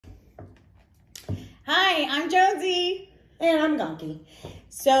Hi, I'm Jonesy. And I'm Gonky.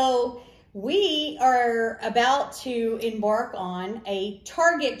 So we are about to embark on a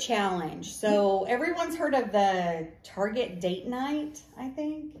Target challenge. So everyone's heard of the Target date night, I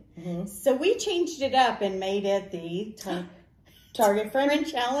think. Mm-hmm. So we changed it up and made it the Target Friend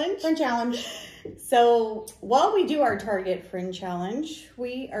Challenge. Friend Challenge. So while we do our Target Friend Challenge,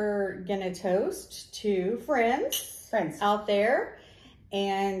 we are going to toast to friends out there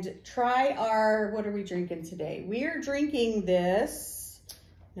and try our, what are we drinking today? We are drinking this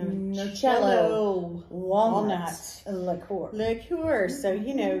Nocello walnut liqueur. So,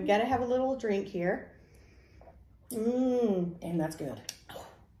 you know, got to have a little drink here. And that's good. Oh,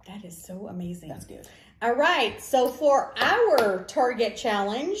 that is so amazing. That's good. All right. So for our Target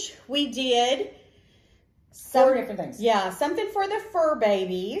challenge, we did four different things. Yeah, something for the fur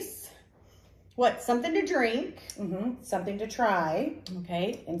babies. What? Something to drink. Mm-hmm. Something to try.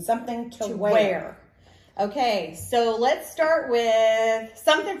 Okay. And something to wear. Okay, so let's start with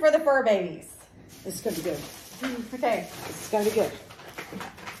something for the fur babies. This is going to be good. Okay. This is going to be good.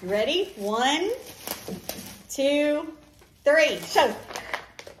 You ready? 1, 2, 3. Show.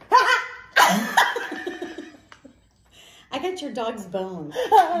 I got your dog's bones.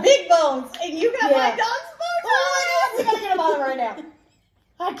 Big bones. And you got my dog's bones. Oh, we got to get them on right now.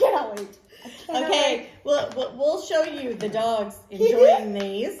 I cannot wait. Okay, we'll show you the dogs enjoying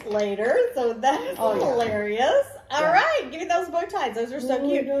these later. So that's hilarious. All right, give me those bow ties. Those are so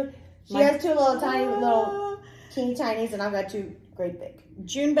cute. She has two little teeny tinies, and I've got two great big.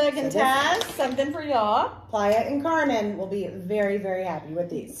 Junebug and Taz, something for y'all. Playa and Carmen will be very, very happy with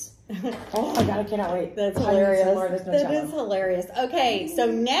these. Oh my God, I cannot wait. That's hilarious. That is hilarious. Okay, so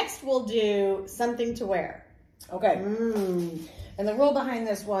next we'll do something to wear. Okay. And the rule behind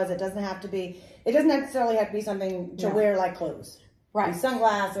this was it doesn't necessarily have to be something to wear like clothes. Right.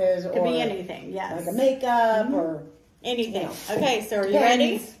 Sunglasses or. Could be anything, yes. Like a makeup or. Anything. Okay, so are you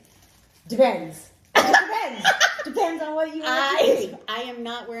ready? Depends. Depends. Depends on what you want to do. I am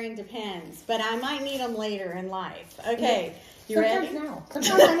not wearing Depends, but I might need them later in life. Okay. You ready? Now.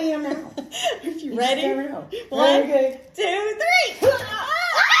 Sometimes I need them now. You ready? Never know. 1, okay. 2, 3.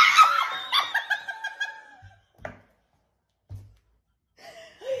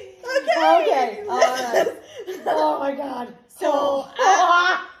 Okay. All right. Oh my God. So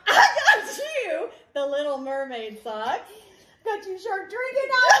I got you the Little Mermaid socks. Got you shark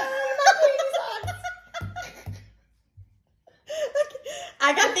drinking on my baby socks.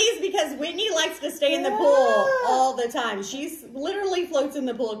 I got these because Whitney likes to stay in the pool all the time. She literally floats in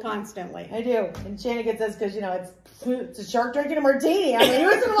the pool constantly. I do. And Shannon gets this because, you know, it's a shark drinking a martini. I mean, who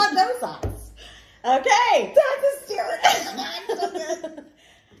doesn't want those socks? Okay. That's hysterical. So good.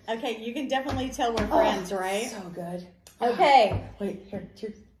 Okay, you can definitely tell we're friends, right? So good. Okay. Wait, here.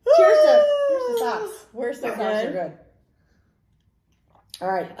 Cheers to socks. We're so good. Socks are good. All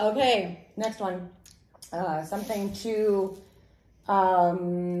right. Okay. Next one. Something to, blah,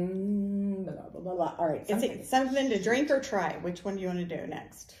 blah, blah. All right. Is it something to drink or try? Which one do you want to do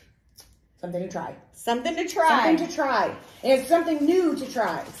next? Something to try. Something to try. Something to try. And it's something new to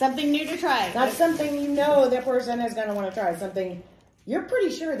try. Something new to try. Not something you know that person is going to want to try. Something you're pretty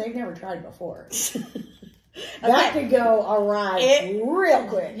sure they've never tried before. That could go awry real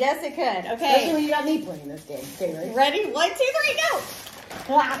quick. Yes, it could. Okay. Especially when you got me playing this game. Okay, ready? 1, 2, 3, go!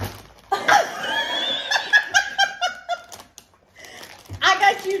 I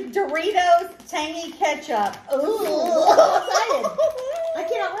got you Doritos Tangy Ketchup. Ooh, I'm excited. I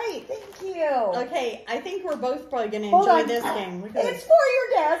cannot wait. Thank you. Okay, I think we're both probably going to enjoy this game. It's for your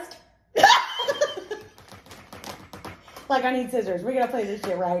desk. Like, I need scissors. We're going to play this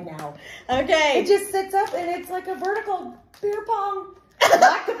shit right now. Okay. It just sits up and it's like a vertical beer pong,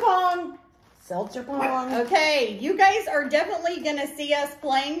 vodka pong, seltzer pong. Okay, you guys are definitely going to see us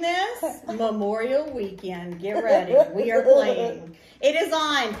playing this Memorial Weekend. Get ready. We are playing. It is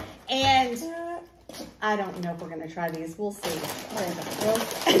on. And I don't know if we're going to try these. We'll see.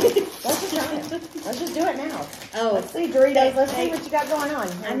 Let's just try it. Let's just do it now. Oh, let's see, Doritos. Let's see what you got going on.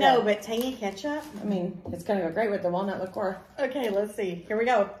 I know, but tangy ketchup? I mean, it's going to go great with the walnut liqueur. Okay, let's see. Here we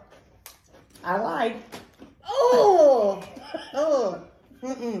go. I lied. Oh! Oh.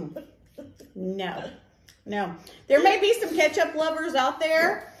 Mm-mm. No. There may be some ketchup lovers out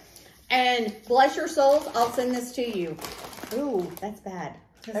there, and bless your souls, I'll send this to you. Ooh, that's bad.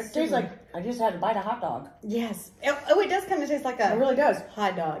 It tastes like I just had to bite a hot dog. Yes. Oh, it does kind of taste like a. It really does.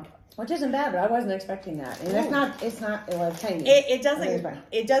 Hot dog. Which isn't bad, but I wasn't expecting that. And it's not, it was tangy. It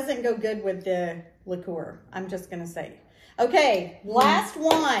doesn't go good with the liqueur. I'm just going to say. Okay, last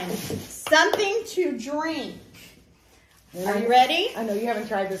one. Something to drink. Are you ready? I know you haven't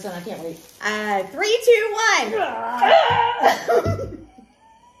tried this one. I can't wait. 3, 2, 1.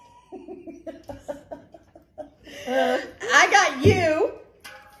 I got you.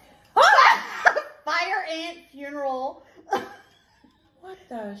 Fire ant funeral.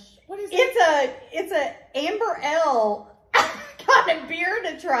 What is it? It's a Amber Ale kind of beer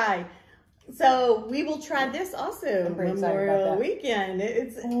to try. So we will try this also. I'm pretty excited about that. Weekend.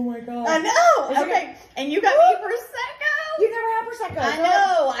 Oh my god. I know. Okay. And you got me Prosecco. You never had Prosecco. I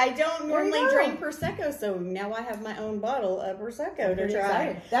know. I don't normally drink Prosecco, so now I have my own bottle of Prosecco to try.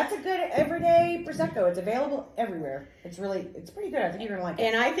 Excited. That's a good everyday Prosecco. It's available everywhere. It's pretty good. I think you're gonna like it.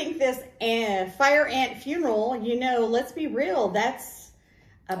 And I think this Fire Ant Funeral, you know, let's be real.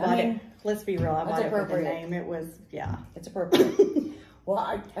 I bought it. Let's be real. I bought it with the name. It was, yeah. It's appropriate.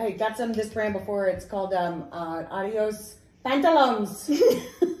 Well, I got some of this brand before. It's called Adios Pantalones.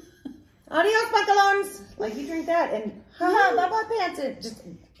 Adios Pantalones. Like, you drink that and bye-bye pants. It just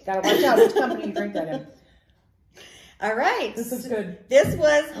gotta watch out which company you drink that in. All right. This is good. This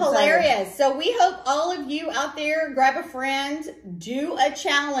was hilarious. So we hope all of you out there grab a friend, do a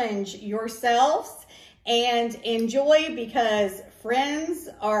challenge yourselves, and enjoy, because friends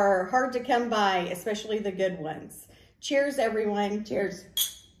are hard to come by, especially the good ones. Cheers, everyone. Cheers.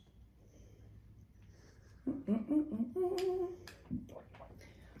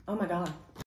 Oh my God.